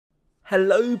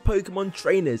Hello Pokemon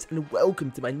trainers, and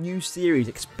welcome to my new series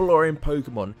Exploring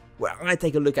Pokemon, where I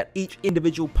take a look at each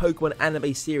individual Pokemon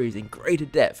anime series in greater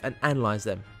depth and analyse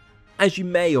them. As you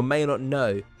may or may not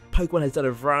know, Pokemon has done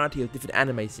a variety of different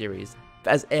anime series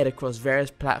that has aired across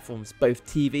various platforms, both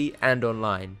TV and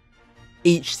online.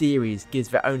 Each series gives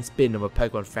their own spin on a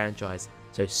Pokemon franchise,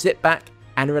 so sit back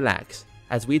and relax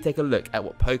as we take a look at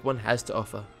what Pokemon has to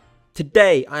offer.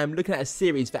 Today I am looking at a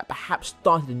series that perhaps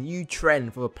started a new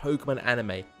trend for a Pokemon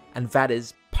anime, and that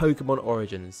is Pokémon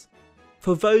Origins.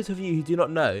 For those of you who do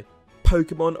not know,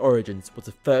 Pokémon Origins was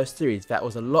the first series that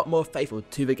was a lot more faithful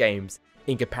to the games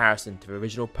in comparison to the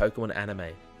original Pokémon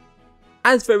anime.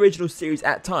 As the original series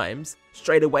at times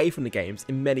strayed away from the games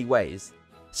in many ways,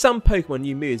 some Pokemon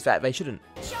knew moves that they shouldn't,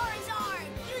 Charizard,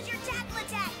 use your tackle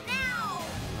attack now!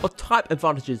 or type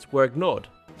advantages were ignored.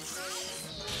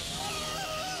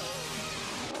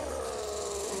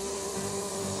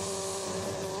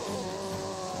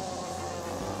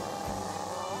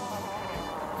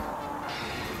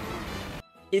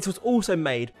 It was also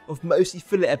made of mostly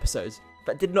filler episodes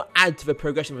that did not add to the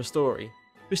progression of the story.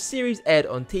 The series aired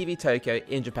on TV Tokyo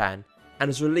in Japan and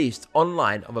was released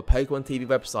online on the Pokemon TV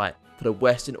website for the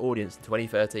Western audience in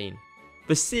 2013.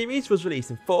 The series was released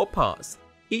in 4 parts.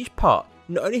 Each part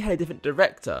not only had a different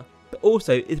director, but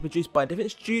also is produced by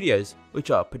different studios,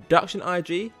 which are Production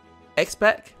IG,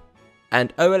 X-Spec,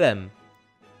 and OLM.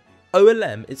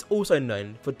 OLM is also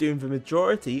known for doing the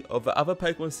majority of the other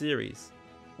Pokemon series.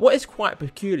 What is quite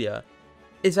peculiar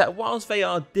is that whilst they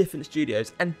are different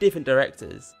studios and different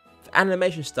directors, the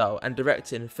animation style and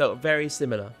directing felt very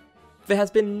similar. There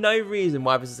has been no reason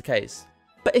why this is the case,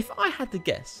 but if I had to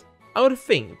guess, I would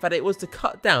think that it was to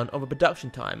cut down on the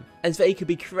production time as they could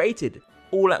be created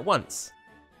all at once.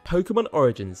 Pokémon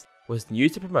Origins was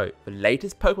used to promote the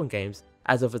latest Pokemon games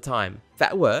as of the time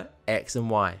that were X and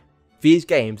Y. These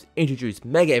games introduced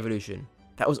Mega Evolution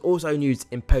that was also used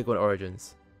in Pokémon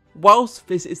Origins. Whilst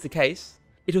this is the case,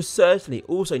 it was certainly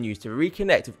also used to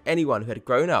reconnect with anyone who had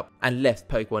grown up and left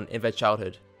Pokemon in their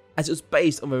childhood, as it was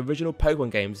based on the original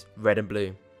Pokemon games Red and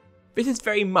Blue. This is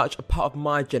very much a part of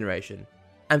my generation,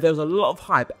 and there was a lot of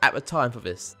hype at the time for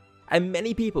this, and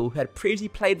many people who had previously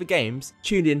played the games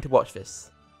tuned in to watch this.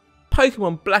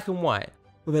 Pokemon Black and White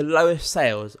were the lowest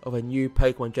sales of a new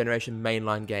Pokemon generation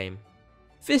mainline game.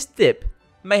 This dip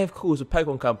may have caused the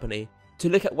Pokemon Company to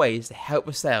look at ways to help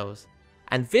with sales,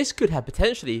 and this could have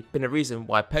potentially been a reason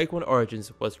why Pokémon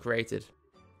Origins was created.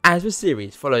 As the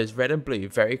series follows Red and Blue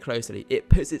very closely, it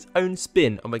puts its own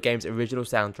spin on the game's original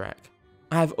soundtrack.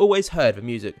 I have always heard the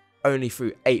music only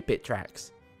through 8-bit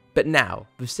tracks, but now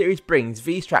the series brings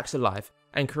these tracks to life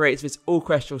and creates this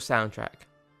orchestral soundtrack.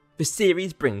 The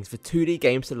series brings the 2D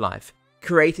games to life,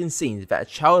 creating scenes that a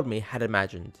child me had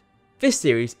imagined. This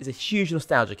series is a huge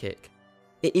nostalgia kick.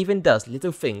 It even does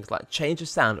little things like change the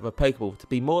sound of a Pokeball to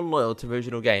be more loyal to the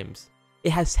original games.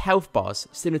 It has health bars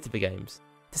similar to the games,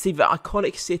 to see the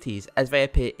iconic cities as they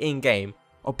appear in-game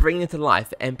or bringing to life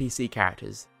the NPC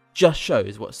characters, just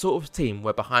shows what sort of team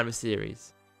were behind the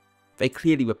series. They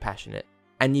clearly were passionate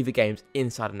and knew the games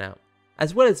inside and out.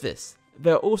 As well as this,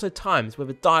 there are also times where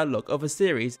the dialogue of the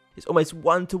series is almost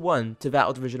one-to-one to that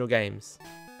of the original games.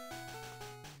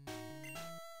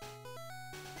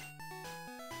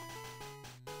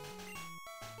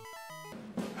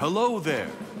 Hello there,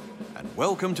 and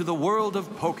welcome to the world of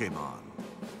Pokémon.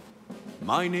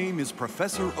 My name is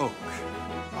Professor Oak.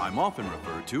 I'm often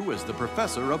referred to as the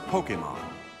Professor of Pokémon.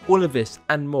 All of this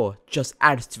and more just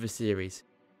adds to the series,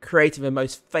 creating the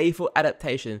most faithful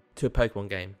adaptation to a Pokemon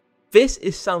game. This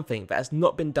is something that has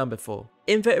not been done before.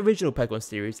 In the original Pokemon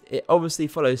series, it obviously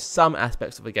follows some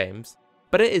aspects of the games,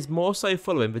 but it is more so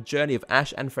following the journey of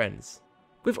Ash and friends.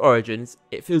 With Origins,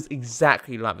 it feels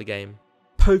exactly like the game.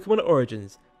 Pokémon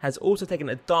Origins has also taken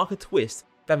a darker twist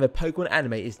than the Pokemon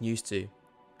anime is used to.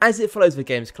 As it follows the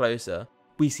games closer,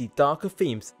 we see darker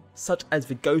themes such as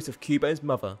the ghost of Cubone's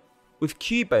mother, with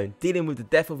Cubone dealing with the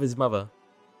death of his mother,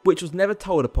 which was never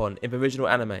told upon in the original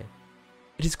anime.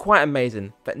 It is quite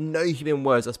amazing that no human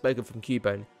words are spoken from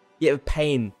Cubone, yet the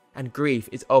pain and grief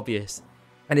is obvious,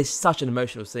 and is such an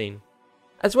emotional scene.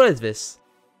 As well as this,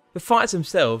 the fights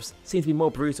themselves seem to be more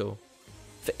brutal.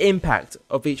 The impact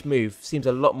of each move seems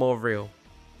a lot more real.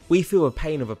 We feel the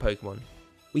pain of a Pokemon.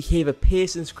 We hear the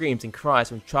piercing screams and cries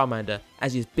from Charmander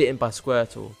as he is bitten by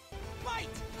Squirtle. Fight!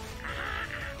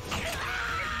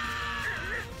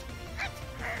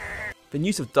 The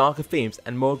use of darker themes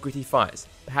and more gritty fights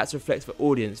perhaps reflects the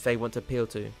audience they want to appeal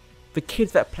to. The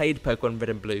kids that played Pokemon Red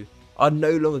and Blue are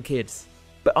no longer kids,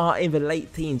 but are in the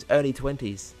late teens, early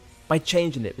 20s. By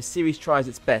changing it, the series tries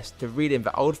its best to reel in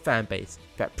the old fanbase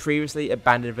that previously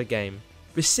abandoned the game.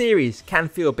 The series can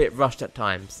feel a bit rushed at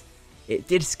times. It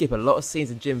did skip a lot of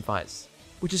scenes and gym fights,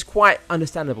 which is quite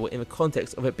understandable in the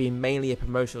context of it being mainly a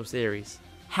promotional series.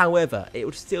 However, it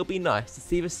would still be nice to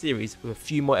see the series with a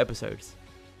few more episodes,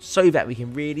 so that we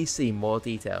can really see more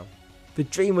detail. The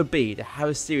dream would be to have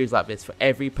a series like this for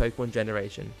every Pokemon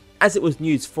generation. As it was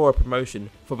news for a promotion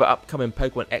for the upcoming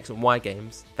Pokemon X and Y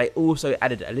games, they also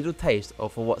added a little taste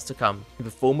of what's to come in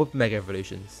the form of Mega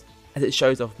Evolutions, as it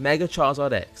shows off Mega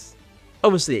Charizard X.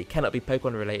 Obviously it cannot be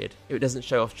Pokemon related if it doesn't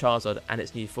show off Charizard and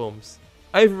its new forms.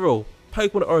 Overall,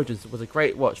 Pokémon Origins was a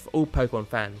great watch for all Pokemon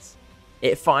fans.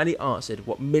 It finally answered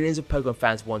what millions of Pokemon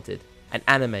fans wanted, an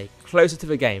anime closer to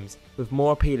the games with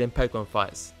more appealing Pokemon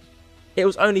fights. It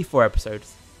was only 4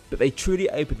 episodes, but they truly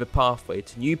opened the pathway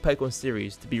to new Pokemon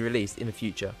series to be released in the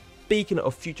future. Speaking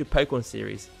of future Pokemon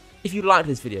series, if you liked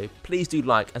this video, please do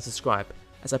like and subscribe,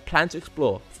 as I plan to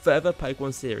explore further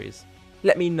Pokemon series.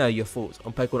 Let me know your thoughts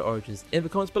on Pokemon Origins in the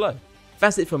comments below.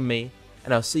 That's it from me,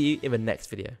 and I'll see you in the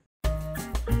next video.